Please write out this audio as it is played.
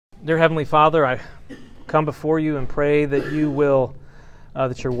Dear Heavenly Father, I come before you and pray that you will,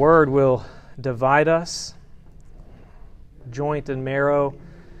 that your word will divide us, joint and marrow,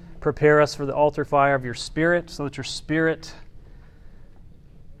 prepare us for the altar fire of your Spirit, so that your Spirit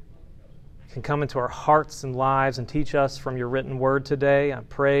can come into our hearts and lives and teach us from your written word today. I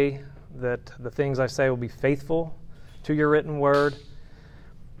pray that the things I say will be faithful to your written word,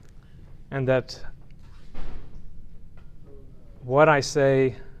 and that what I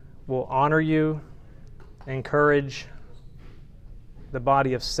say will honor you, encourage the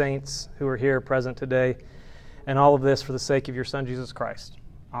body of saints who are here present today, and all of this for the sake of your Son, Jesus Christ.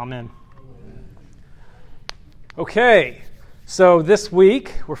 Amen. Okay, so this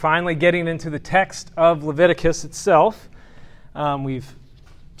week we're finally getting into the text of Leviticus itself. We've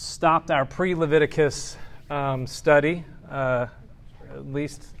stopped our pre-Leviticus study, at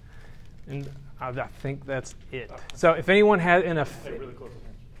least, and I think that's it. So if anyone has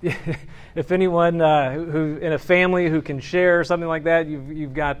if anyone who in a family who can share something like that,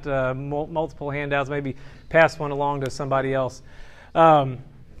 you've got multiple handouts. Maybe pass one along to somebody else. But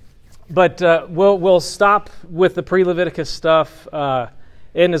we'll stop with the pre-Leviticus stuff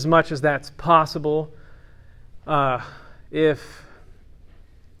in as much as that's possible. If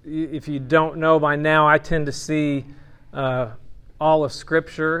you don't know by now, I tend to see all of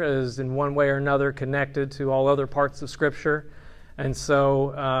Scripture as in one way or another connected to all other parts of Scripture. And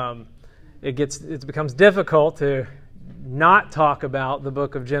so it becomes difficult to not talk about the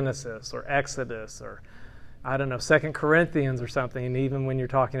book of Genesis or Exodus or, 2 Corinthians or something, even when you're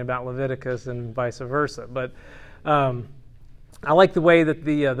talking about Leviticus and vice versa. But I like the way that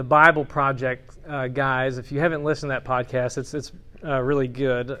the Bible Project guys, if you haven't listened to that podcast, it's really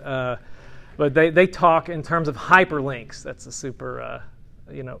good. But they talk in terms of hyperlinks. That's a super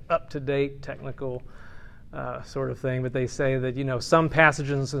up-to-date technical sort of thing, but they say that some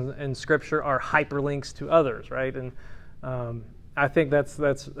passages in Scripture are hyperlinks to others, right? And I think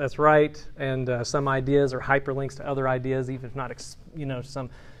that's right. And some ideas are hyperlinks to other ideas, even if not some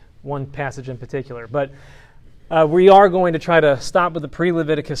one passage in particular. But we are going to try to stop with the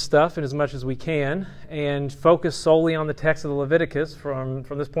pre-Leviticus stuff in as much as we can and focus solely on the text of the Leviticus from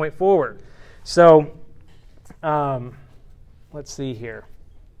this point forward. So let's see here.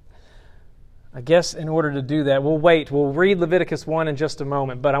 I guess in order to do that, we'll read Leviticus 1 in just a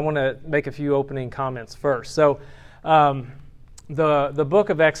moment, but I want to make a few opening comments first. So the book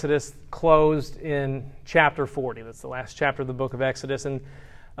of Exodus closed in chapter 40. That's the last chapter of the book of Exodus. And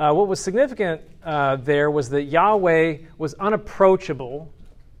what was significant there was that Yahweh was unapproachable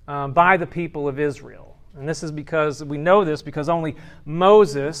by the people of Israel. And this is because only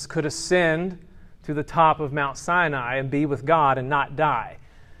Moses could ascend to the top of Mount Sinai and be with God and not die.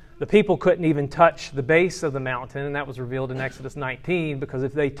 The people couldn't even touch the base of the mountain, and that was revealed in Exodus 19, because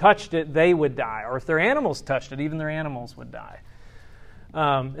if they touched it, they would die. Or if their animals touched it, even their animals would die.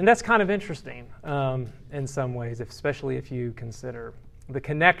 And that's kind of interesting in some ways, especially if you consider the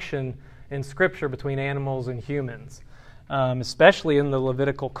connection in Scripture between animals and humans, especially in the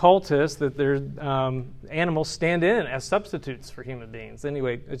Levitical cultus, that animals stand in as substitutes for human beings.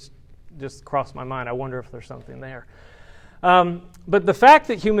 Anyway, it's just crossed my mind. I wonder if there's something there. But the fact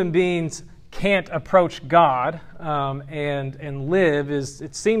that human beings can't approach God and live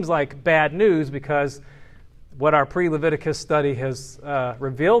it seems like bad news, because what our pre-Leviticus study has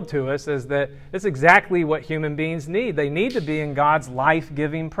revealed to us is that it's exactly what human beings need. They need to be in God's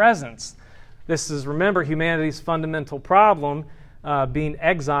life-giving presence. This is, remember, humanity's fundamental problem, being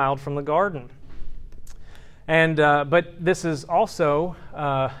exiled from the garden. And but this is also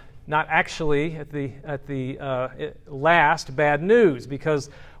not actually at the last bad news, because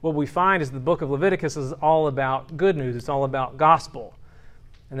what we find is the book of Leviticus is all about good news. It's all about gospel.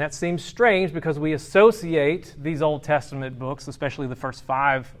 And that seems strange because we associate these Old Testament books, especially the first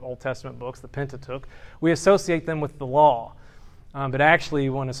 5 Old Testament books, the Pentateuch, we associate them with the law. But I actually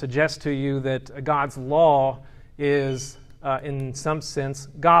want to suggest to you that God's law is, in some sense,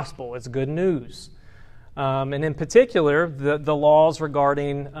 gospel. It's good news. And in particular, the laws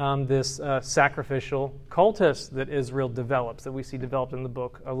regarding this sacrificial cultus that Israel develops, that we see developed in the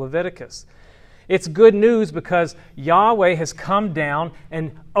book of Leviticus. It's good news because Yahweh has come down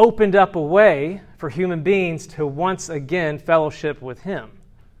and opened up a way for human beings to once again fellowship with Him.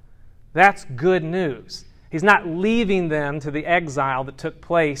 That's good news. He's not leaving them to the exile that took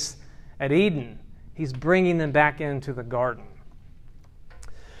place at Eden. He's bringing them back into the garden.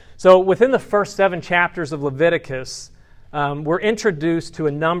 So within the first 7 chapters of Leviticus, we're introduced to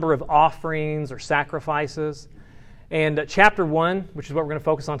a number of offerings or sacrifices. And chapter 1, which is what we're going to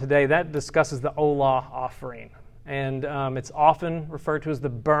focus on today, that discusses the Olah offering. And it's often referred to as the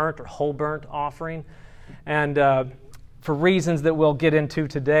burnt or whole burnt offering. And for reasons that we'll get into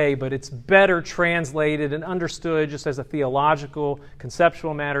today, but it's better translated and understood just as a theological,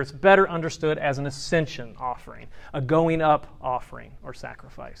 conceptual matter. It's better understood as an ascension offering, a going up offering or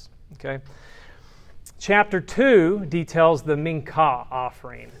sacrifice. Okay. Chapter 2 details the minkah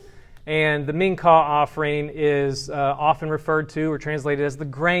offering. And the minkah offering is often referred to or translated as the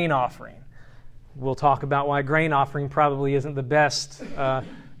grain offering. We'll talk about why grain offering probably isn't the best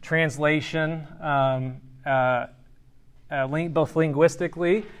translation, both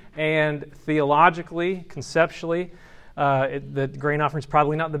linguistically and theologically, conceptually. The grain offering is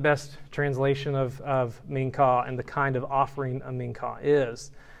probably not the best translation of minkah and the kind of offering a minkah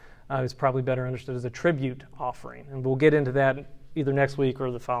is. It's probably better understood as a tribute offering. And we'll get into that either next week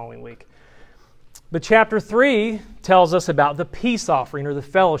or the following week. But chapter 3 tells us about the peace offering or the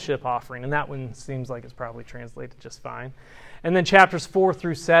fellowship offering, and that one seems like it's probably translated just fine. And then chapters 4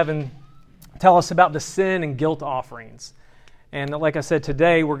 through 7 tell us about the sin and guilt offerings. And like I said,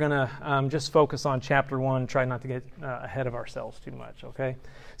 today we're going to just focus on chapter 1, try not to get ahead of ourselves too much, okay?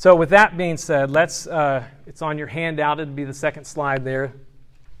 So with that being said, it's on your handout. It'll be the second slide there.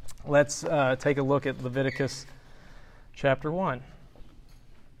 Let's take a look at Leviticus chapter 1.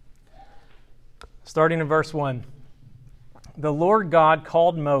 Starting in verse 1. The Lord God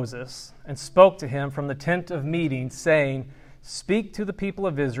called Moses and spoke to him from the tent of meeting, saying, Speak to the people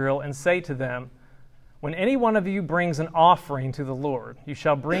of Israel and say to them, When any one of you brings an offering to the Lord, you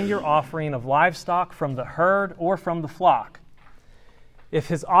shall bring your offering of livestock from the herd or from the flock. If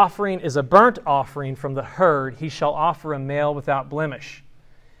his offering is a burnt offering from the herd, he shall offer a male without blemish.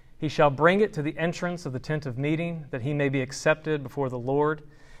 He shall bring it to the entrance of the tent of meeting, that he may be accepted before the Lord.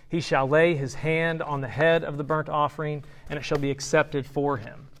 He shall lay his hand on the head of the burnt offering, and it shall be accepted for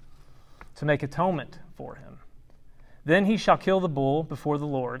him, to make atonement for him. Then he shall kill the bull before the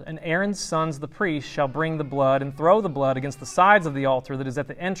Lord, and Aaron's sons the priests shall bring the blood and throw the blood against the sides of the altar that is at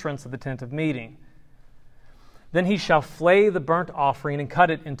the entrance of the tent of meeting. Then he shall flay the burnt offering and cut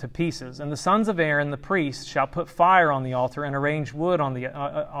it into pieces. And the sons of Aaron the priest shall put fire on the altar and arrange wood on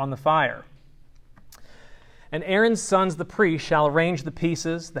the fire. And Aaron's sons the priests shall arrange the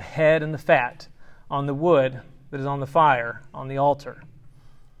pieces, the head and the fat, on the wood that is on the fire on the altar.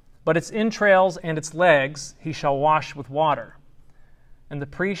 But its entrails and its legs he shall wash with water. And the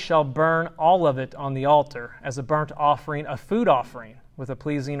priest shall burn all of it on the altar as a burnt offering, a food offering, with a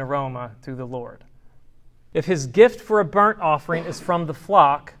pleasing aroma to the Lord. If his gift for a burnt offering is from the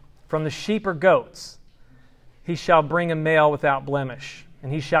flock, from the sheep or goats, he shall bring a male without blemish,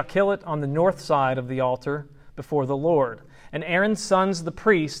 and he shall kill it on the north side of the altar before the Lord. And Aaron's sons, the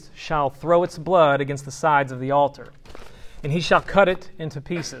priest, shall throw its blood against the sides of the altar. And he shall cut it into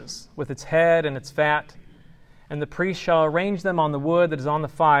pieces, with its head and its fat, and the priest shall arrange them on the wood that is on the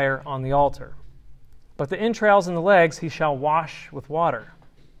fire on the altar. But the entrails and the legs he shall wash with water.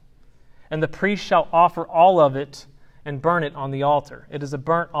 And the priest shall offer all of it and burn it on the altar. It is a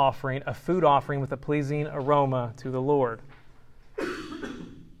burnt offering, a food offering with a pleasing aroma to the Lord. There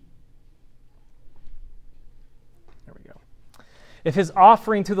we go. If his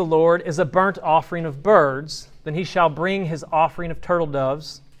offering to the Lord is a burnt offering of birds, then he shall bring his offering of turtle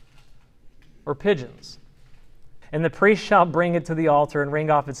doves or pigeons. And the priest shall bring it to the altar and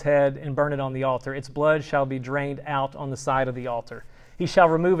wring off its head and burn it on the altar. Its blood shall be drained out on the side of the altar. He shall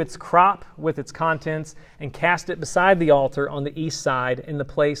remove its crop with its contents and cast it beside the altar on the east side in the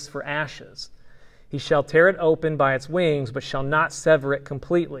place for ashes. He shall tear it open by its wings, but shall not sever it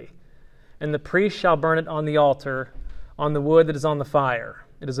completely. And the priest shall burn it on the altar on the wood that is on the fire.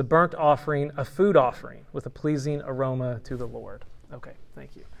 It is a burnt offering, a food offering, with a pleasing aroma to the Lord. Okay,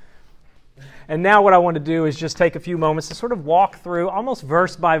 thank you. And now what I want to do is just take a few moments to sort of walk through, almost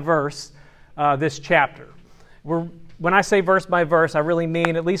verse by verse, this chapter. When I say verse by verse, I really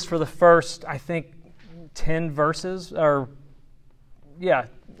mean, at least for the first, I think, 10 verses, 9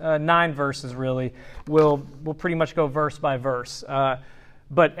 verses really, we'll pretty much go verse by verse.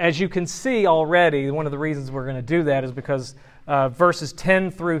 But as you can see already, one of the reasons we're going to do that is because verses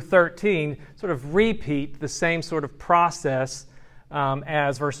 10 through 13 sort of repeat the same sort of process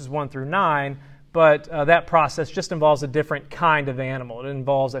as verses 1 through 9, but that process just involves a different kind of animal. It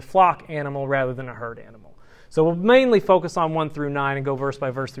involves a flock animal rather than a herd animal. So we'll mainly focus on 1 through 9 and go verse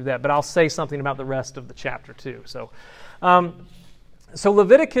by verse through that, but I'll say something about the rest of the chapter too. So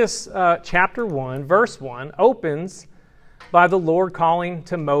Leviticus chapter 1, verse 1, opens by the Lord calling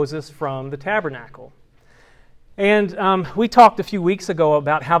to Moses from the tabernacle. And we talked a few weeks ago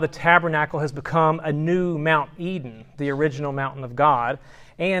about how the tabernacle has become a new Mount Eden, the original mountain of God,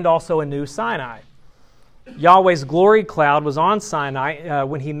 and also a new Sinai. Yahweh's glory cloud was on Sinai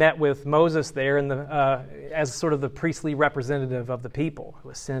when he met with Moses there as sort of the priestly representative of the people who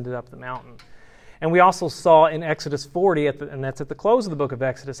ascended up the mountain. And we also saw in Exodus 40, and that's at the close of the book of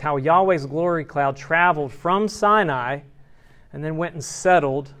Exodus, how Yahweh's glory cloud traveled from Sinai and then went and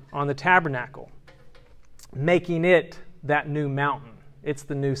settled on the tabernacle, making it that new mountain. It's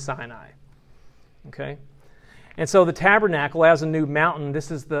the new Sinai. Okay? And so the tabernacle as a new mountain,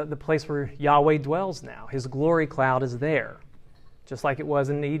 this is the place where Yahweh dwells now. His glory cloud is there, just like it was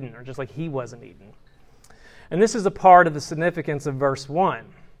in Eden, or just like he was in Eden. And this is a part of the significance of verse 1,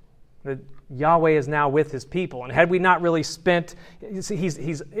 that Yahweh is now with his people. And had we not really spent,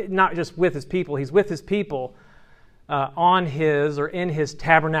 he's not just with his people, he's with his people on his or in his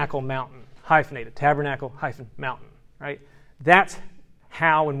tabernacle mountain, hyphenated, tabernacle hyphen mountain, right? That's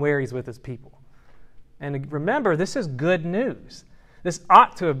how and where he's with his people. And remember, this is good news. This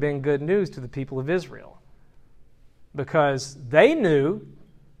ought to have been good news to the people of Israel, because they knew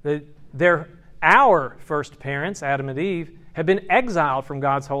that our first parents, Adam and Eve, had been exiled from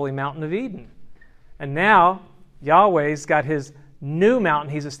God's holy mountain of Eden. And now Yahweh's got his new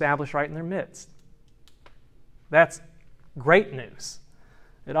mountain he's established right in their midst. That's great news.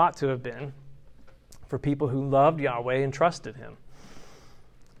 It ought to have been for people who loved Yahweh and trusted him.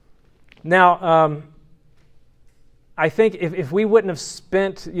 Now, I think if we wouldn't have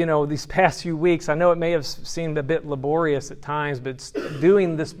spent, these past few weeks, I know it may have seemed a bit laborious at times, but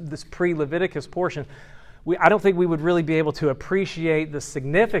doing this pre-Leviticus portion, I don't think we would really be able to appreciate the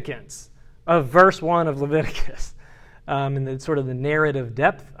significance of verse 1 of Leviticus and the sort of the narrative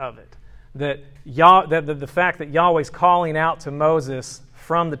depth of it. That the fact that Yahweh's calling out to Moses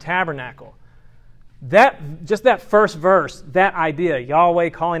from the tabernacle, just that first verse, that idea, Yahweh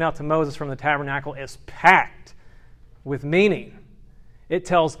calling out to Moses from the tabernacle, is packed with meaning. It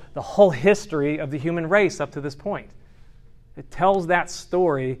tells the whole history of the human race up to this point. It tells that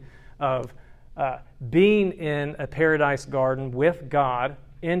story of being in a paradise garden with God,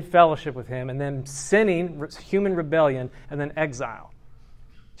 in fellowship with him, and then sinning, human rebellion, and then exile.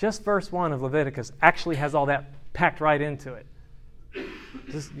 Just verse 1 of Leviticus actually has all that packed right into it.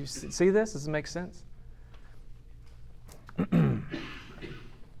 You see this? Does it make sense?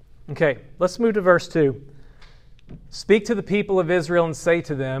 Okay, let's move to verse 2. Speak to the people of Israel and say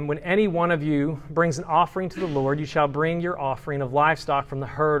to them, when any one of you brings an offering to the Lord, you shall bring your offering of livestock from the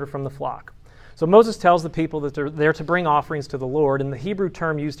herd or from the flock. So Moses tells the people that they're to bring offerings to the Lord, and the Hebrew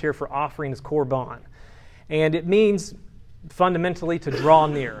term used here for offering is korban. And it means fundamentally to draw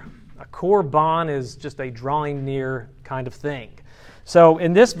near. A korban is just a drawing near kind of thing. So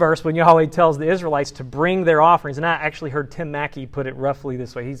in this verse, when Yahweh tells the Israelites to bring their offerings, and I actually heard Tim Mackey put it roughly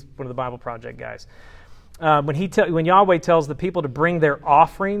this way. He's one of the Bible Project guys. When Yahweh tells the people to bring their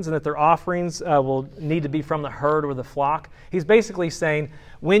offerings, and that their offerings will need to be from the herd or the flock, he's basically saying,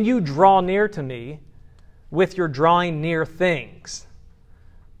 when you draw near to me with your drawing near things,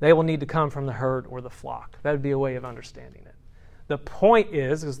 they will need to come from the herd or the flock. That would be a way of understanding it. The point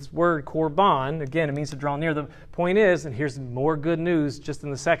is, because this word korban, again, it means to draw near. The point is, and here's more good news just in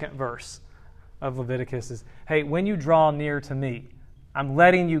the second verse of Leviticus, is, hey, when you draw near to me, I'm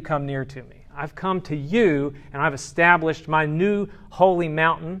letting you come near to me. I've come to you, and I've established my new holy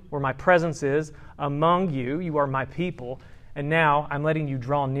mountain where my presence is among you. You are my people, and now I'm letting you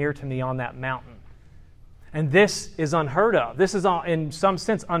draw near to me on that mountain. And this is unheard of. This is, in some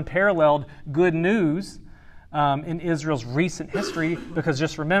sense, unparalleled good news in Israel's recent history, because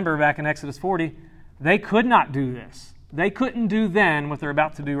just remember, back in Exodus 40, they could not do this. They couldn't do then what they're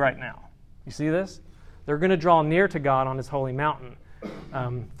about to do right now. You see this? They're going to draw near to God on his holy mountain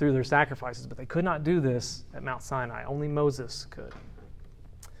through their sacrifices, but they could not do this at Mount Sinai. Only Moses could.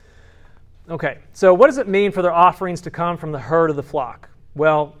 Okay, so what does it mean for their offerings to come from the herd of the flock?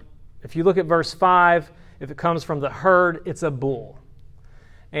 Well, if you look at verse 5, if it comes from the herd, it's a bull.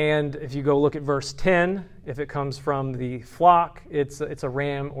 And if you go look at verse 10, if it comes from the flock, it's a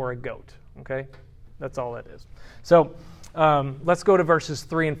ram or a goat. Okay? That's all that is. So let's go to verses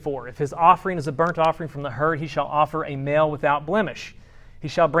 3 and 4. If his offering is a burnt offering from the herd, he shall offer a male without blemish. He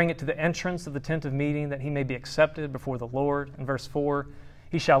shall bring it to the entrance of the tent of meeting, that he may be accepted before the Lord. In verse 4,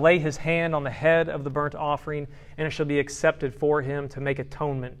 he shall lay his hand on the head of the burnt offering, and it shall be accepted for him to make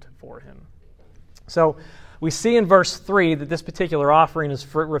atonement for him. So we see in verse 3 that this particular offering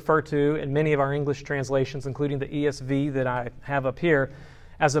is referred to in many of our English translations, including the ESV that I have up here,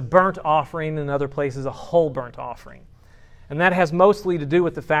 as a burnt offering, in other places a whole burnt offering. And that has mostly to do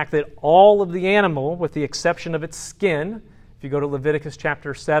with the fact that all of the animal, with the exception of its skin, if you go to Leviticus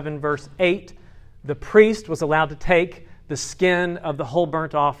chapter 7, verse 8, the priest was allowed to take the skin of the whole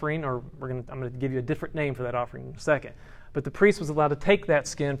burnt offering, or I'm going to give you a different name for that offering in a second. But the priest was allowed to take that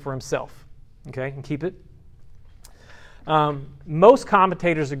skin for himself, okay, and keep it. Most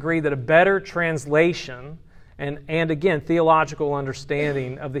commentators agree that a better translation and again, theological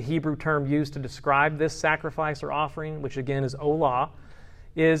understanding of the Hebrew term used to describe this sacrifice or offering, which again is olah,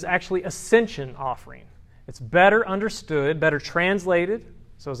 is actually ascension offering. It's better understood, better translated,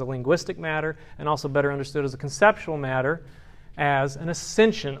 so as a linguistic matter, and also better understood as a conceptual matter, as an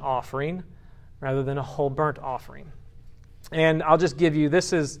ascension offering rather than a whole burnt offering. And I'll just give you,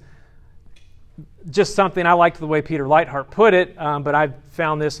 this is just something, I liked the way Peter Leithart put it, but I've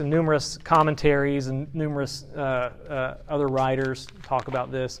found this in numerous commentaries and numerous other writers talk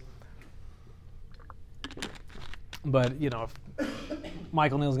about this. But, if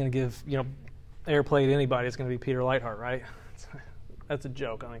Michael Neal is going to give, airplay to anybody, it's going to be Peter Leithart, right? That's a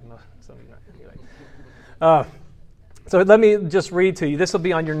joke. I think some of you anyway. So let me just read to you. This will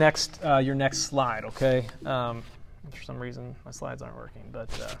be on your next slide, okay? For some reason, my slides aren't working, but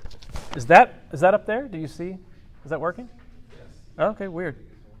is that up there? Do you see? Is that working? Yes. Okay, weird.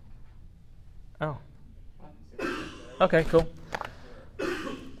 Oh. Okay, cool.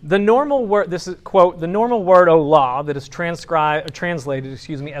 The normal word, this is quote, the normal word olah that is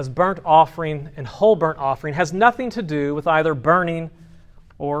translated, as burnt offering and whole burnt offering has nothing to do with either burning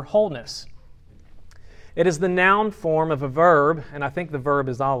or wholeness. It is the noun form of a verb, and I think the verb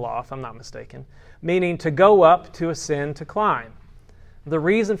is Allah, if I'm not mistaken, meaning to go up, to ascend, to climb. The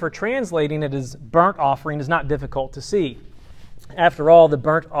reason for translating it as burnt offering is not difficult to see. After all, the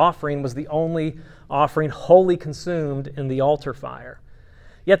burnt offering was the only offering wholly consumed in the altar fire.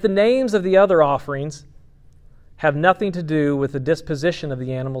 Yet the names of the other offerings have nothing to do with the disposition of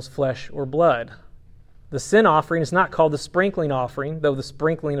the animal's flesh or blood. The sin offering is not called the sprinkling offering, though the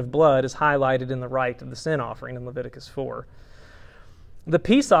sprinkling of blood is highlighted in the rite of the sin offering in Leviticus 4. The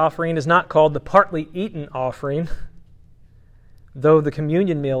peace offering is not called the partly eaten offering, though the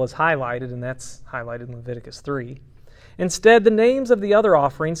communion meal is highlighted, and that's highlighted in Leviticus 3. Instead, the names of the other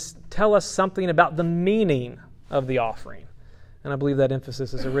offerings tell us something about the meaning of the offering. And I believe that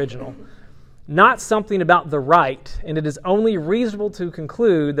emphasis is original. Not something about the rite, and it is only reasonable to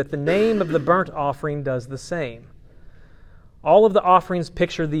conclude that the name of the burnt offering does the same. All of the offerings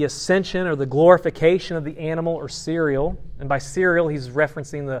picture the ascension or the glorification of the animal or cereal, and by cereal he's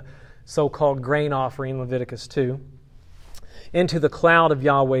referencing the so-called grain offering in Leviticus 2, into the cloud of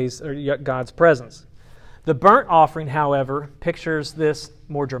Yahweh's or God's presence. The burnt offering, however, pictures this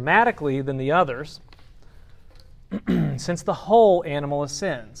more dramatically than the others, since the whole animal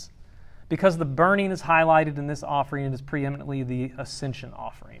ascends. Because the burning is highlighted in this offering, it is preeminently the ascension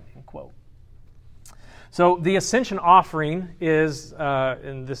offering, end quote. So the ascension offering is,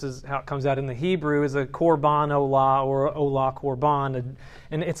 and this is how it comes out in the Hebrew, is a korban olah or olah korban,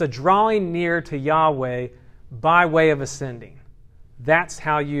 and it's a drawing near to Yahweh by way of ascending. That's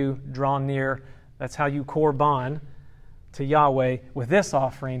how you draw near, that's how you korban to Yahweh. With this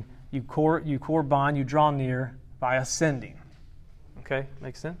offering, you korban, you draw near by ascending. Okay,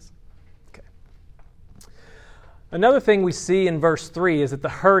 makes sense? Okay. Another thing we see in verse 3 is that the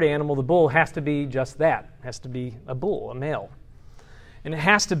herd animal, the bull, has to be just that. It has to be a bull, a male. And it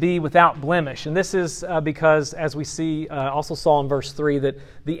has to be without blemish. And this is because, as we see, also saw in verse 3, that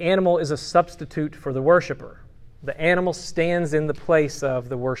the animal is a substitute for the worshiper. The animal stands in the place of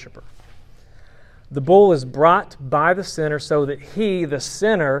the worshiper. The bull is brought by the sinner so that he, the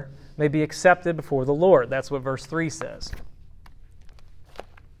sinner, may be accepted before the Lord. That's what verse 3 says.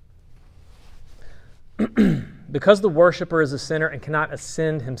 Because the worshiper is a sinner and cannot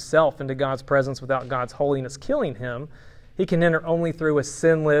ascend himself into God's presence without God's holiness killing him, he can enter only through a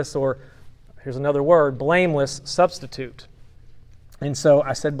sinless, or here's another word, blameless substitute. And so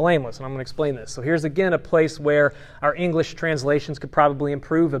I said blameless, and I'm going to explain this. So here's again a place where our English translations could probably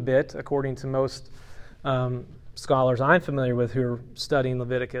improve a bit, according to most scholars I'm familiar with who are studying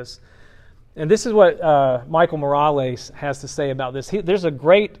Leviticus. And this is what Michael Morales has to say about this. There's a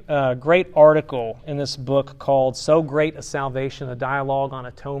great article in this book called So Great a Salvation, a Dialogue on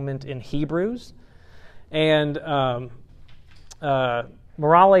Atonement in Hebrews. And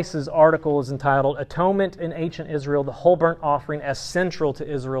Morales' article is entitled Atonement in Ancient Israel, the Whole Burnt Offering as Central to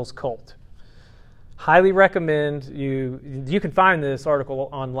Israel's Cult. Highly recommend you can find this article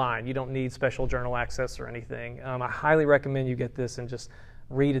online. You don't need special journal access or anything. I highly recommend you get this and just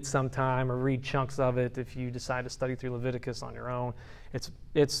read it sometime or read chunks of it if you decide to study through Leviticus on your own.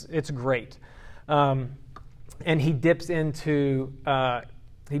 It's great. And he dips into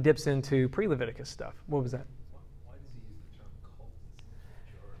pre-Leviticus stuff. What was that? Why does he use the term cult?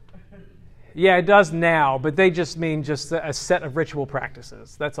 Yeah, it does now, but they just mean just a set of ritual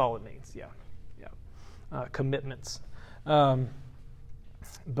practices. That's all it means. Yeah. Commitments. Okay.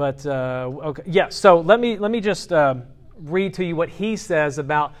 Yeah. So let me just read to you what he says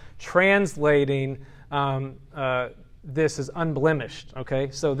about translating this as unblemished. Okay.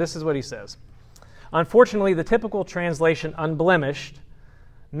 So this is what he says. Unfortunately, the typical translation "unblemished"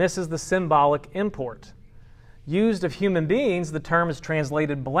 misses the symbolic import. Used of human beings, the term is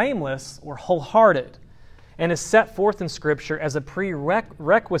translated blameless or wholehearted, and is set forth in Scripture as a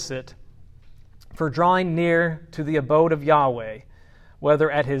prerequisite for drawing near to the abode of Yahweh,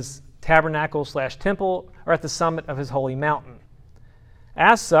 whether at his tabernacle/temple or at the summit of his holy mountain.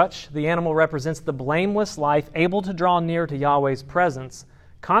 As such, the animal represents the blameless life able to draw near to Yahweh's presence,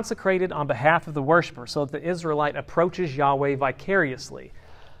 consecrated on behalf of the worshiper, so that the Israelite approaches Yahweh vicariously.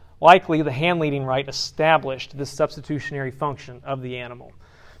 Likely, the hand-leading rite established this substitutionary function of the animal.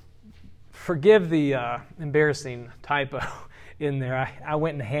 Forgive the embarrassing typo in there. I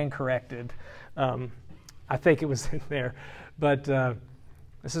went and hand-corrected. I think it was in there. But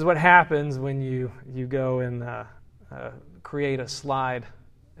this is what happens when you go and create a slide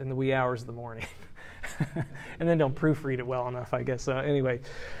in the wee hours of the morning. And then don't proofread it well enough, I guess. Anyway,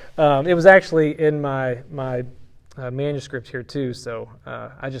 it was actually in my manuscript here too, so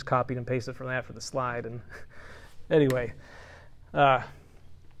I just copied and pasted from that for the slide. And anyway,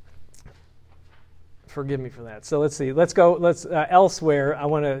 forgive me for that. So let's see. Let's go. Elsewhere, I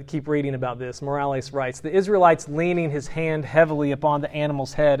want to keep reading about this. Morales writes, the Israelites leaning his hand heavily upon the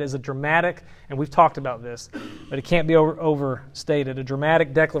animal's head is a dramatic, and we've talked about this, but it can't be overstated, a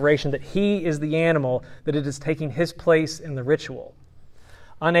dramatic declaration that he is the animal, that it is taking his place in the ritual.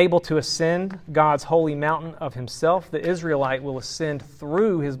 Unable to ascend God's holy mountain of himself, the Israelite will ascend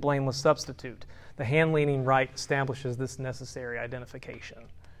through his blameless substitute. The hand-leaning rite establishes this necessary identification.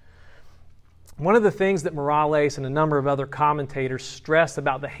 One of the things that Morales and a number of other commentators stress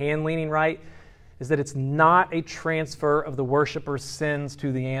about the hand-leaning rite is that it's not a transfer of the worshiper's sins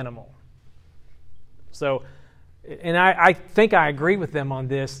to the animal. So, and I think I agree with them on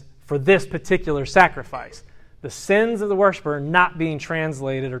this for this particular sacrifice. The sins of the worshiper are not being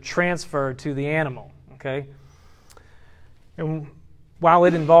translated or transferred to the animal, okay? And while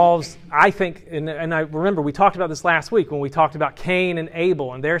it involves, I think, and I remember we talked about this last week when we talked about Cain and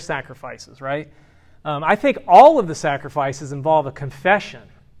Abel and their sacrifices, right? I think all of the sacrifices involve a confession,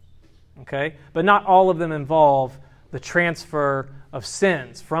 okay? But not all of them involve the transfer of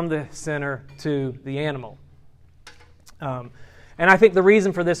sins from the sinner to the animal. And I think the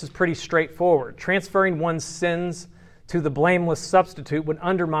reason for this is pretty straightforward. Transferring one's sins to the blameless substitute would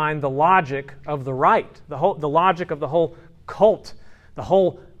undermine the logic of the rite, the logic of the whole cult, the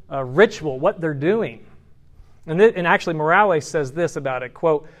whole ritual, what they're doing. And actually Morales says this about it,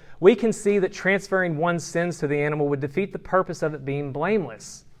 quote, we can see that transferring one's sins to the animal would defeat the purpose of it being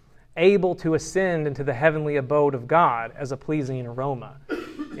blameless, able to ascend into the heavenly abode of God as a pleasing aroma,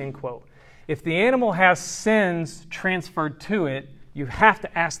 end quote. If the animal has sins transferred to it, you have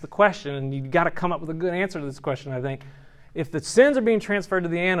to ask the question, and you've got to come up with a good answer to this question, I think. If the sins are being transferred to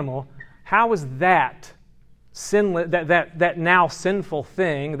the animal, how is that that now sinful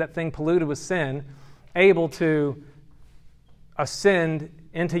thing, that thing polluted with sin, able to ascend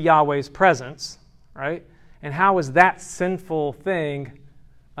into Yahweh's presence, right? And how is that sinful thing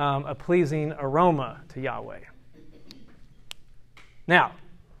a pleasing aroma to Yahweh? Now,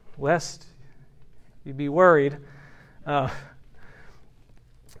 lest you be worried,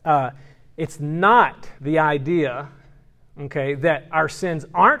 it's not the idea, okay, that our sins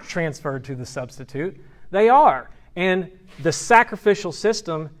aren't transferred to the substitute. They are. And the sacrificial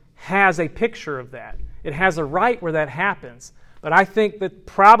system has a picture of that. It has a rite where that happens. But I think that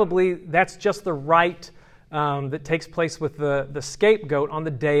probably that's just the rite that takes place with the scapegoat on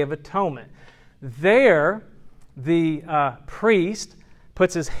the Day of Atonement. There, the priest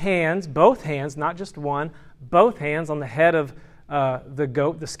puts his hands, both hands, not just one, both hands on the head of the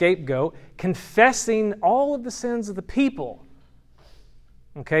goat, the scapegoat, confessing all of the sins of the people.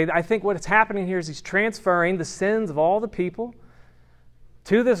 Okay, I think what's happening here is he's transferring the sins of all the people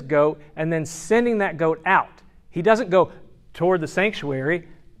to this goat and then sending that goat out. He doesn't go toward the sanctuary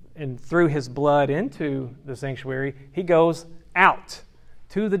and through his blood into the sanctuary. He goes out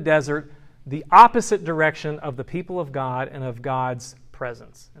to the desert, the opposite direction of the people of God and of God's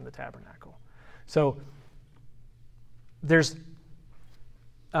presence in the tabernacle. So there's,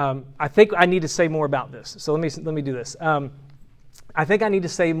 I think I need to say more about this. So let me do this. I think I need to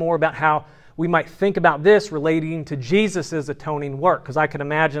say more about how we might think about this relating to Jesus' atoning work, because I can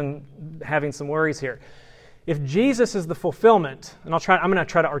imagine having some worries here. if Jesus is the fulfillment, and I'm going to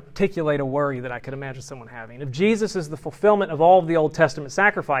try to articulate a worry that I could imagine someone having. If Jesus is the fulfillment of all of the Old Testament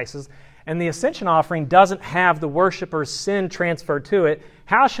sacrifices, and the Ascension offering doesn't have the worshiper's sin transferred to it,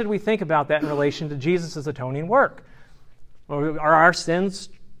 how should we think about that in relation to Jesus' atoning work? Are our sins,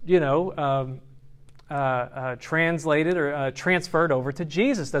 translated or transferred over to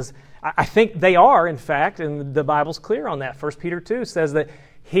Jesus? I think they are, in fact, and the Bible's clear on that. 1 Peter 2 says that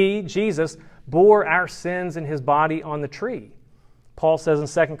He, Jesus, bore our sins in His body on the tree. Paul says in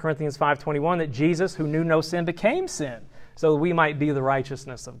 2 Corinthians 5:21 that Jesus, who knew no sin, became sin, so that we might be the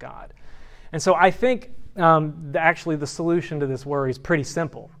righteousness of God. And so I think actually the solution to this worry is pretty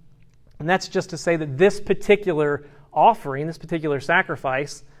simple. And that's just to say that this particular offering, this particular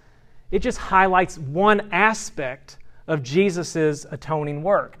sacrifice, it just highlights one aspect of Jesus' atoning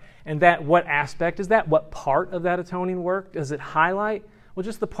work. And that, what aspect is that? What part of that atoning work does it highlight? Well,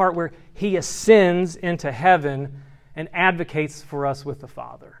 just the part where He ascends into heaven and advocates for us with the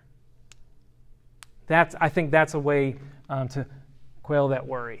Father. I think that's a way to quell that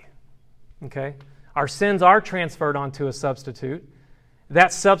worry. Okay? Our sins are transferred onto a substitute.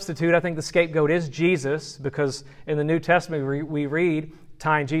 That substitute, I think the scapegoat is Jesus, because in the New Testament we read,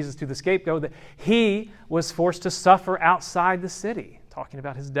 tying Jesus to the scapegoat, that He was forced to suffer outside the city, talking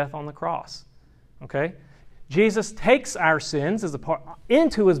about His death on the cross. Okay? Jesus takes our sins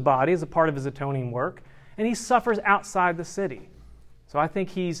into His body as a part of His atoning work, and He suffers outside the city. So I think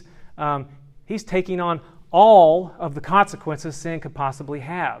He's taking on all of the consequences sin could possibly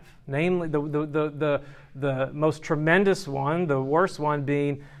have. Namely, the most tremendous one, the worst one,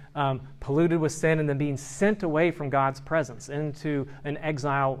 being polluted with sin and then being sent away from God's presence into an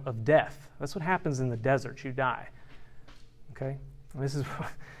exile of death. That's what happens in the desert. You die. Okay? And this is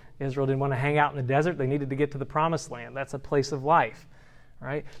Israel didn't want to hang out in the desert. They needed to get to the promised land. That's a place of life.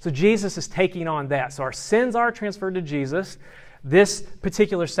 Right? So Jesus is taking on that. So our sins are transferred to Jesus. This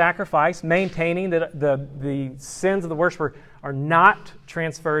particular sacrifice, maintaining that the sins of the worshiper are not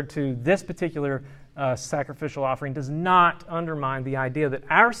transferred to this particular sacrificial offering, does not undermine the idea that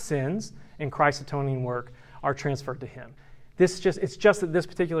our sins in Christ's atoning work are transferred to Him. It's just that this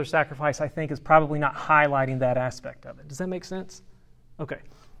particular sacrifice, I think, is probably not highlighting that aspect of it. Does that make sense? Okay.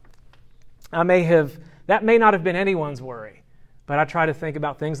 That may not have been anyone's worry, but I try to think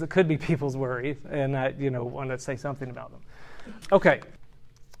about things that could be people's worries, and I want to say something about them. Okay.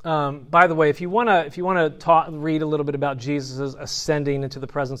 By the way, if you want to read a little bit about Jesus ascending into the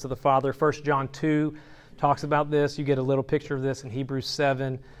presence of the Father, 1 John 2 talks about this. You get a little picture of this in Hebrews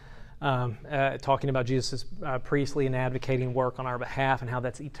 7, talking about Jesus' priestly and advocating work on our behalf and how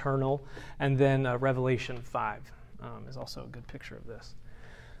that's eternal. And then Revelation 5 is also a good picture of this.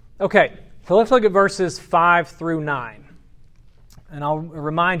 Okay, so let's look at verses 5 through 9. And I'll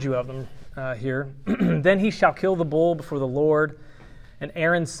remind you of them here. Then he shall kill the bull before the Lord, and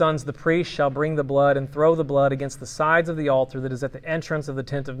Aaron's sons, the priests, shall bring the blood and throw the blood against the sides of the altar that is at the entrance of the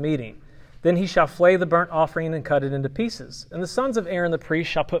tent of meeting. Then he shall flay the burnt offering and cut it into pieces. And the sons of Aaron the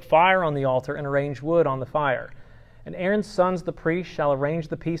priest shall put fire on the altar and arrange wood on the fire. And Aaron's sons the priest shall arrange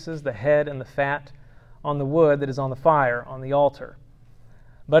the pieces, the head and the fat, on the wood that is on the fire on the altar.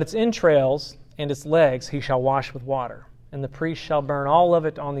 But its entrails and its legs he shall wash with water. And the priest shall burn all of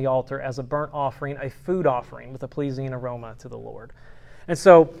it on the altar as a burnt offering, a food offering with a pleasing aroma to the Lord. And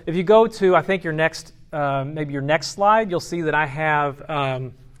so if you go to, I think, maybe your next slide, you'll see that I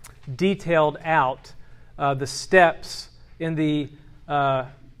have detailed out the steps in the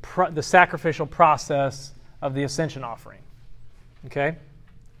sacrificial process of the Ascension offering. Okay?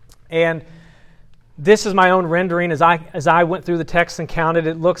 And this is my own rendering. As I went through the text and counted,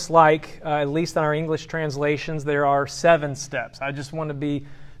 it looks like, at least in our English translations, there are 7 steps. I just want to be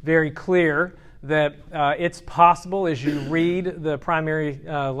very clear that it's possible as you read the primary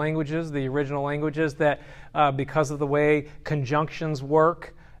languages, the original languages, that because of the way conjunctions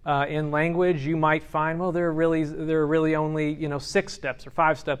work in language, you might find, well, there are really only 6 steps or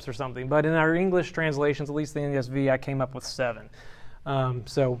 5 steps or something. But in our English translations, at least the NSV, I came up with 7.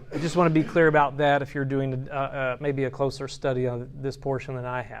 So I just want to be clear about that if you're doing maybe a closer study on this portion than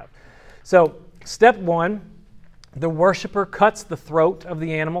I have. So step 1, the worshiper cuts the throat of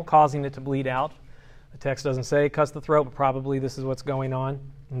the animal, causing it to bleed out. The text doesn't say it cuts the throat, but probably this is what's going on.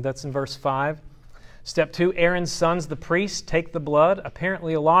 And that's in verse 5. Step 2, Aaron's sons, the priests, take the blood.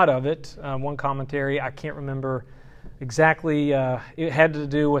 Apparently a lot of it. One commentary, I can't remember exactly, it had to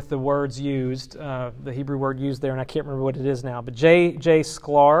do with the words used, the Hebrew word used there, and I can't remember what it is now. But J.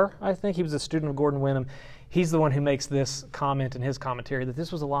 Sklar, I think, he was a student of Gordon Wenham. He's the one who makes this comment in his commentary that this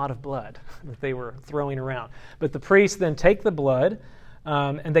was a lot of blood that they were throwing around. But the priests then take the blood,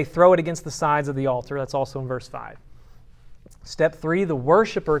 and they throw it against the sides of the altar. That's also in verse 5. Step 3, the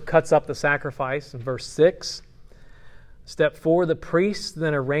worshiper cuts up the sacrifice in verse 6. Step 4, the priests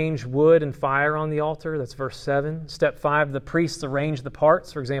then arrange wood and fire on the altar. That's verse 7. Step 5, the priests arrange the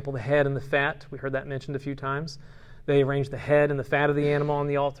parts, for example, the head and the fat. We heard that mentioned a few times. They arrange the head and the fat of the animal on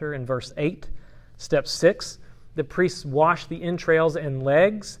the altar in verse 8. Step 6, the priests wash the entrails and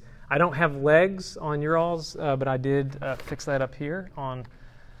legs. I don't have legs on your alls, but I did fix that up here on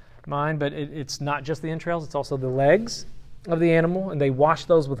mine. But it's not just the entrails, it's also the legs of the animal, and they wash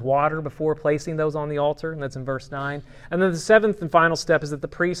those with water before placing those on the altar, and that's in verse 9. And then the seventh and final step is that the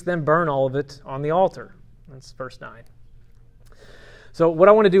priests then burn all of it on the altar. That's verse 9. So what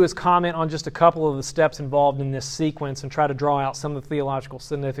I want to do is comment on just a couple of the steps involved in this sequence and try to draw out some of the theological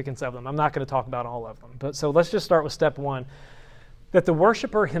significance of them. I'm not going to talk about all of them. But so let's just start with step 1. That the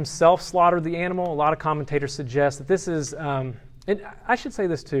worshiper himself slaughtered the animal. A lot of commentators suggest that this is, and I should say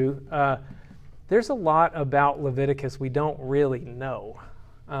this too, there's a lot about Leviticus we don't really know.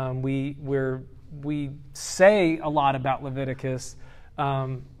 We say a lot about Leviticus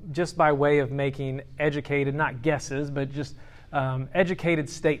just by way of making educated, not guesses, but just educated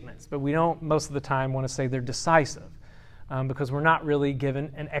statements. But we don't most of the time want to say they're decisive because we're not really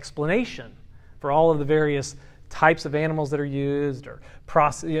given an explanation for all of the various types of animals that are used or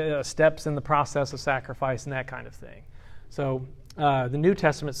steps in the process of sacrifice and that kind of thing. So the New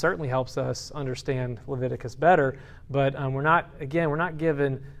Testament certainly helps us understand Leviticus better, but we're not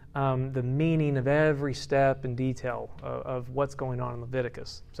given the meaning of every step and detail of what's going on in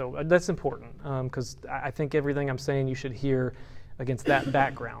Leviticus. So that's important because I think everything I'm saying you should hear against that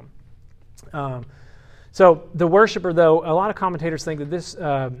background. So the worshiper, though, a lot of commentators think that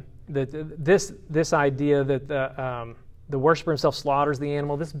this idea that the worshiper himself slaughters the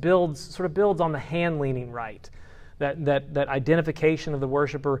animal, this builds on the hand-leaning rite. That identification of the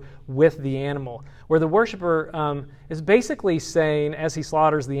worshiper with the animal, where the worshiper is basically saying, as he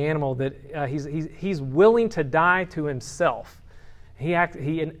slaughters the animal, that he's willing to die to himself. He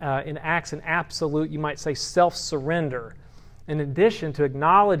enacts an absolute, you might say, self-surrender, in addition to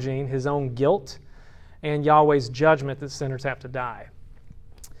acknowledging his own guilt and Yahweh's judgment that sinners have to die.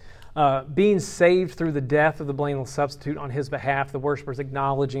 Being saved through the death of the blameless substitute on his behalf, the worshiper is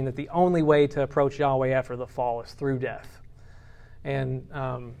acknowledging that the only way to approach Yahweh after the fall is through death. And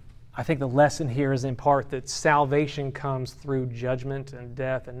I think the lesson here is in part that salvation comes through judgment and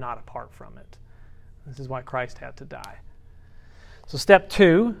death and not apart from it. This is why Christ had to die. So step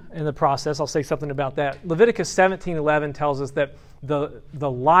 2 in the process, I'll say something about that. Leviticus 17:11 tells us that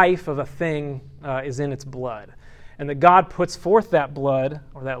the life of a thing is in its blood. And that God puts forth that blood,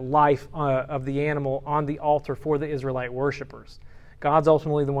 or that life of the animal, on the altar for the Israelite worshipers. God's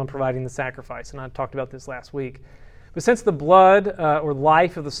ultimately the one providing the sacrifice, and I talked about this last week. But since the blood or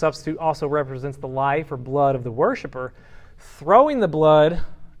life of the substitute also represents the life or blood of the worshiper, throwing the blood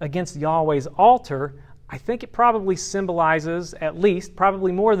against Yahweh's altar, I think it probably symbolizes, at least,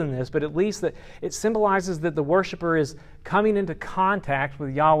 probably more than this, but at least that it symbolizes that the worshiper is coming into contact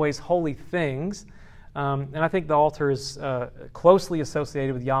with Yahweh's holy things. And I think the altar is closely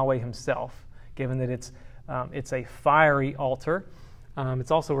associated with Yahweh himself, given that it's a fiery altar.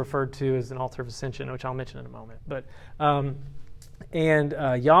 It's also referred to as an altar of Ascension, which I'll mention in a moment. But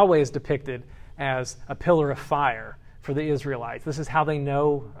Yahweh is depicted as a pillar of fire for the Israelites. This is how they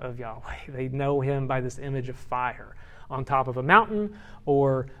know of Yahweh. They know him by this image of fire on top of a mountain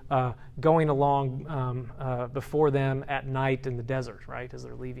or going along before them at night in the desert, right, as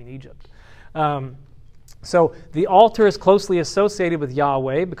they're leaving Egypt. So the altar is closely associated with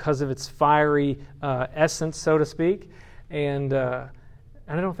Yahweh because of its fiery essence, so to speak, and I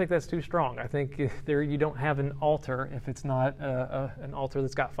don't think that's too strong. I think you don't have an altar if it's not an altar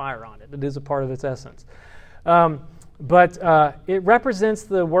that's got fire on it. It is a part of its essence. But it represents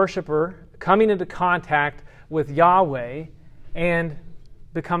the worshiper coming into contact with Yahweh and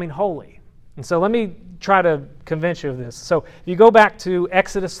becoming holy. And so let me try to convince you of this. So if you go back to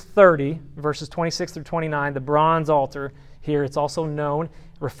Exodus 30, verses 26 through 29, the bronze altar here, it's also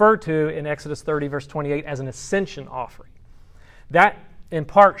referred to in Exodus 30, verse 28, as an ascension offering. That, in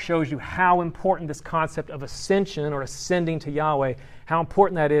part, shows you how important this concept of ascension or ascending to Yahweh, how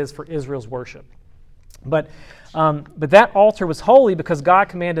important that is for Israel's worship. But that altar was holy because God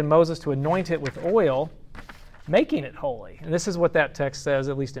commanded Moses to anoint it with oil, making it holy. And this is what that text says,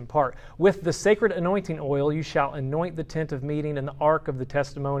 at least in part. With the sacred anointing oil you shall anoint the tent of meeting and the ark of the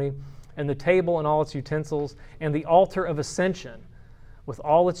testimony and the table and all its utensils and the altar of ascension with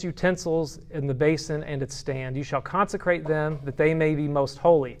all its utensils in the basin and its stand. You shall consecrate them that they may be most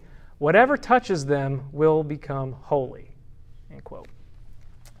holy. Whatever touches them will become holy. End quote.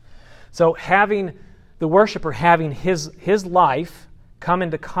 So having the worshiper having his life come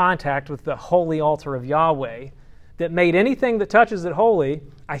into contact with the holy altar of Yahweh that made anything that touches it holy,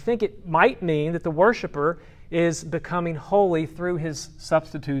 I think it might mean that the worshiper is becoming holy through his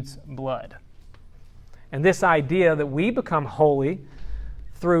substitute's blood. And this idea that we become holy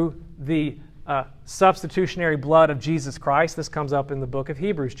through the substitutionary blood of Jesus Christ, this comes up in the book of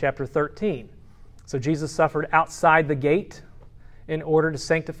Hebrews, chapter 13. So Jesus suffered outside the gate in order to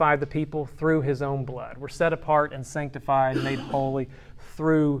sanctify the people through his own blood. We're set apart and sanctified, made holy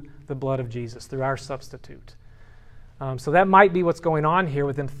through the blood of Jesus, through our substitute. So that might be what's going on here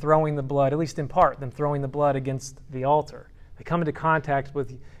with them throwing the blood, at least in part, them throwing the blood against the altar. They come into contact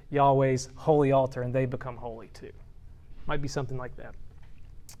with Yahweh's holy altar and they become holy too. Might be something like that.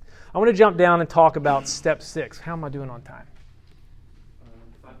 I want to jump down and talk about step 6. How am I doing on time?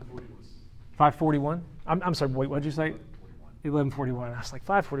 5:41. I'm sorry, wait, what did you say? 11:41. I was like,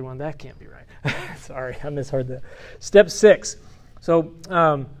 5:41, that can't be right. Sorry, I misheard that. Step 6. So,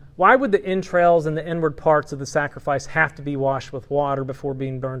 why would the entrails and the inward parts of the sacrifice have to be washed with water before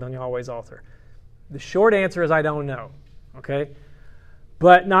being burned on Yahweh's altar? The short answer is I don't know, okay?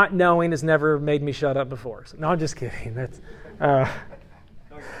 But not knowing has never made me shut up before. So, no, I'm just kidding. That's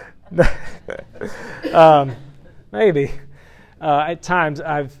maybe. At times,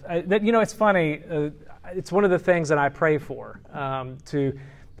 it's funny. It's one of the things that I pray for.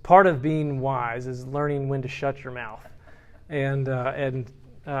 Part of being wise is learning when to shut your mouth, and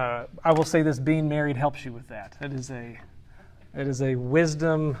I will say this: being married helps you with that. It is a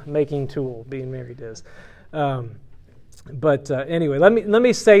wisdom-making tool. Being married is. But anyway, let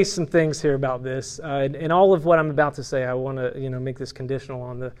me say some things here about this. And all of what I'm about to say, I want to make this conditional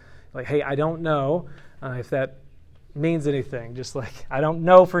on the hey, I don't know if that means anything. Just like I don't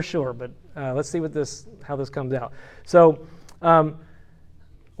know for sure, but let's see how this comes out. So,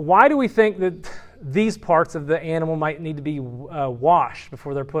 why do we think that these parts of the animal might need to be washed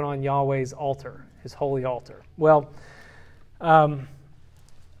before they're put on Yahweh's altar, His holy altar? Well,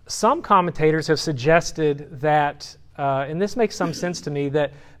 some commentators have suggested that, and this makes some sense to me,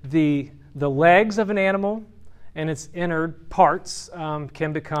 that the legs of an animal and its inner parts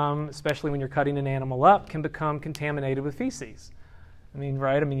can become, especially when you're cutting an animal up, can become contaminated with feces. I mean,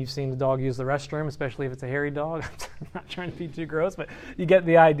 right? I mean, you've seen the dog use the restroom, especially if it's a hairy dog. I'm not trying to be too gross, but you get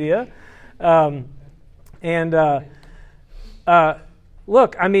the idea.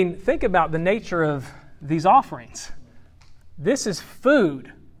 Look, I mean, think about the nature of these offerings. This is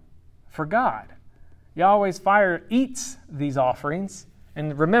food for God. Yahweh's fire eats these offerings.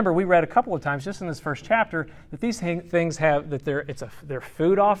 And remember, we read a couple of times just in this first chapter that these things they're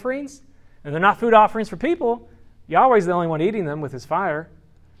food offerings, and they're not food offerings for people. Yahweh's the only one eating them with His fire,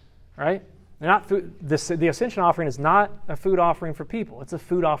 right? They're not food. The Ascension offering is not a food offering for people. It's a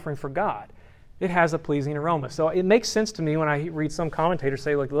food offering for God. It has a pleasing aroma. So it makes sense to me when I read some commentators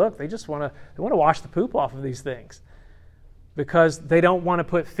say, like, look, they want to wash the poop off of these things because they don't want to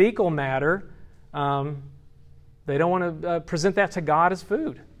put fecal matter. They don't want to present that to God as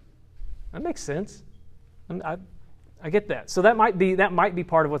food. That makes sense. I get that. So that might be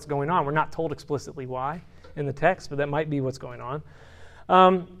part of what's going on. We're not told explicitly why in the text, but that might be what's going on.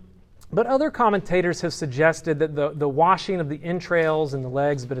 But other commentators have suggested that the washing of the entrails and the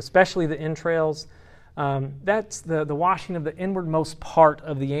legs, but especially the entrails, that's the washing of the inwardmost part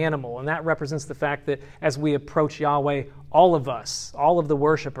of the animal, and that represents the fact that as we approach Yahweh, all of us, all of the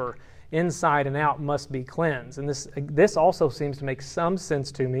worshiper, inside and out, must be cleansed. And this also seems to make some sense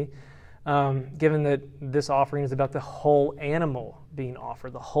to me, given that this offering is about the whole animal being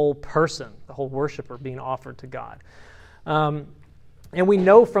offered, the whole person, the whole worshiper being offered to God. And we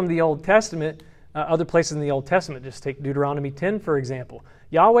know from the Old Testament, other places in the Old Testament, just take Deuteronomy 10, for example.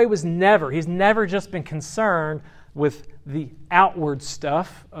 Yahweh he's never just been concerned with the outward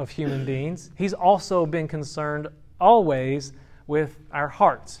stuff of human beings. He's also been concerned always with our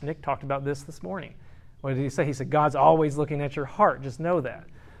hearts. Nick talked about this morning. What did he say? He said, God's always looking at your heart. Just know that.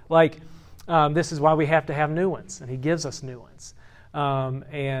 This is why we have to have new ones, and He gives us new ones. Our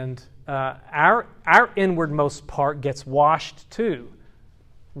inwardmost part gets washed too.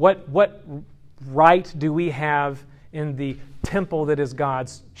 What right do we have in the temple that is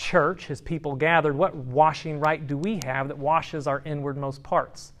God's church, His people gathered? What washing right do we have that washes our inwardmost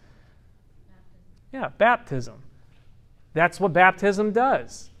parts? Baptism. That's what baptism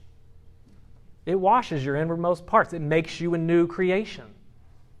does. It washes your inwardmost parts. It makes you a new creation.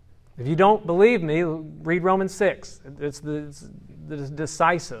 If you don't believe me, read Romans 6. It's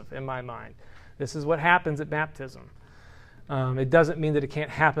decisive in my mind. This is what happens at baptism. It doesn't mean that it can't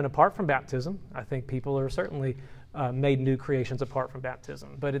happen apart from baptism. I think people are certainly made new creations apart from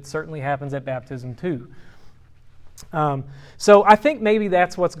baptism. But it certainly happens at baptism too. So I think maybe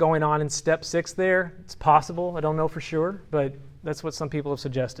that's what's going on in step 6 there. It's possible. I don't know for sure, but that's what some people have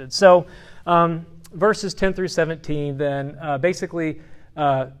suggested. So verses 10 through 17, then basically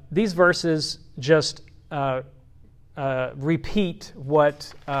these verses just repeat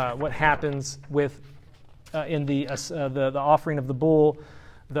what happens with in the offering of the bull,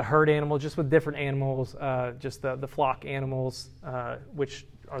 the herd animal, just with different animals, just the flock animals, which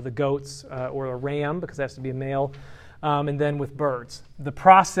are the goats or a ram, because it has to be a male, and then with birds. The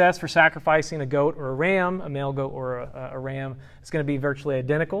process for sacrificing a goat or a ram, a male goat or a ram, is going to be virtually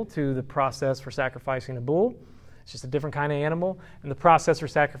identical to the process for sacrificing a bull. It's just a different kind of animal. And the process for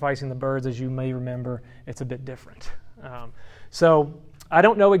sacrificing the birds, as you may remember, it's a bit different. So I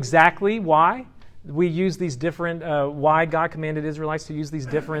don't know exactly why we use these different, why God commanded Israelites to use these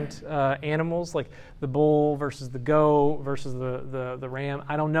different animals, like the bull versus the goat versus the ram.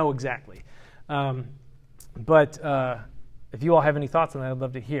 I don't know exactly. But if you all have any thoughts on that, I'd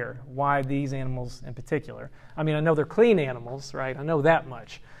love to hear why these animals in particular. I mean, I know they're clean animals, right? I know that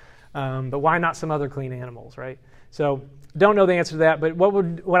much. But why not some other clean animals, right? So don't know the answer to that. But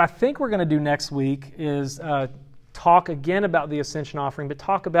what I think we're going to do next week is talk again about the Ascension offering, but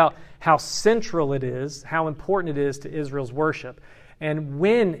talk about how central it is, how important it is to Israel's worship, and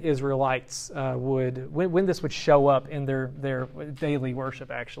when Israelites when this would show up in their daily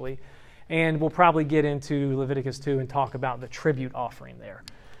worship, actually. And we'll probably get into Leviticus 2 and talk about the tribute offering there.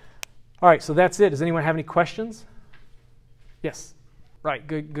 All right, so that's it. Does anyone have any questions? Yes. Right,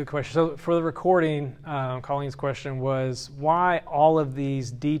 good question. So for the recording, Colleen's question was, why all of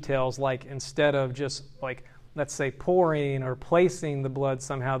these details, like instead of just like, let's say, pouring or placing the blood,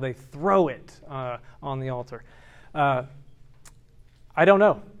 somehow they throw it on the altar? I don't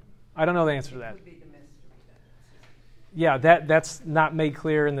know. I don't know the answer to that. Yeah, that's not made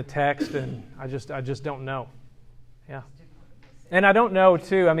clear in the text, and I just don't know. Yeah. And I don't know,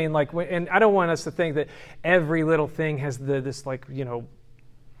 too, I mean, like, and I don't want us to think that every little thing has this, like,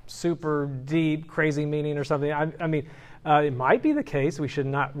 super deep, crazy meaning or something. I mean, it might be the case. We should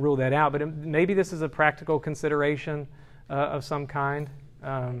not rule that out, but maybe this is a practical consideration of some kind. You're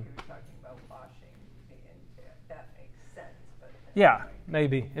talking about washing, and that makes sense. But yeah,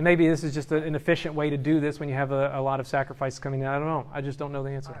 maybe. And maybe this is just an efficient way to do this when you have a lot of sacrifices coming in. I don't know. I just don't know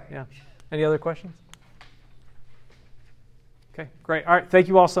the answer. Right. Yeah. Any other questions? Okay, great. All right, thank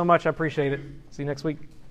you all so much. I appreciate it. See you next week.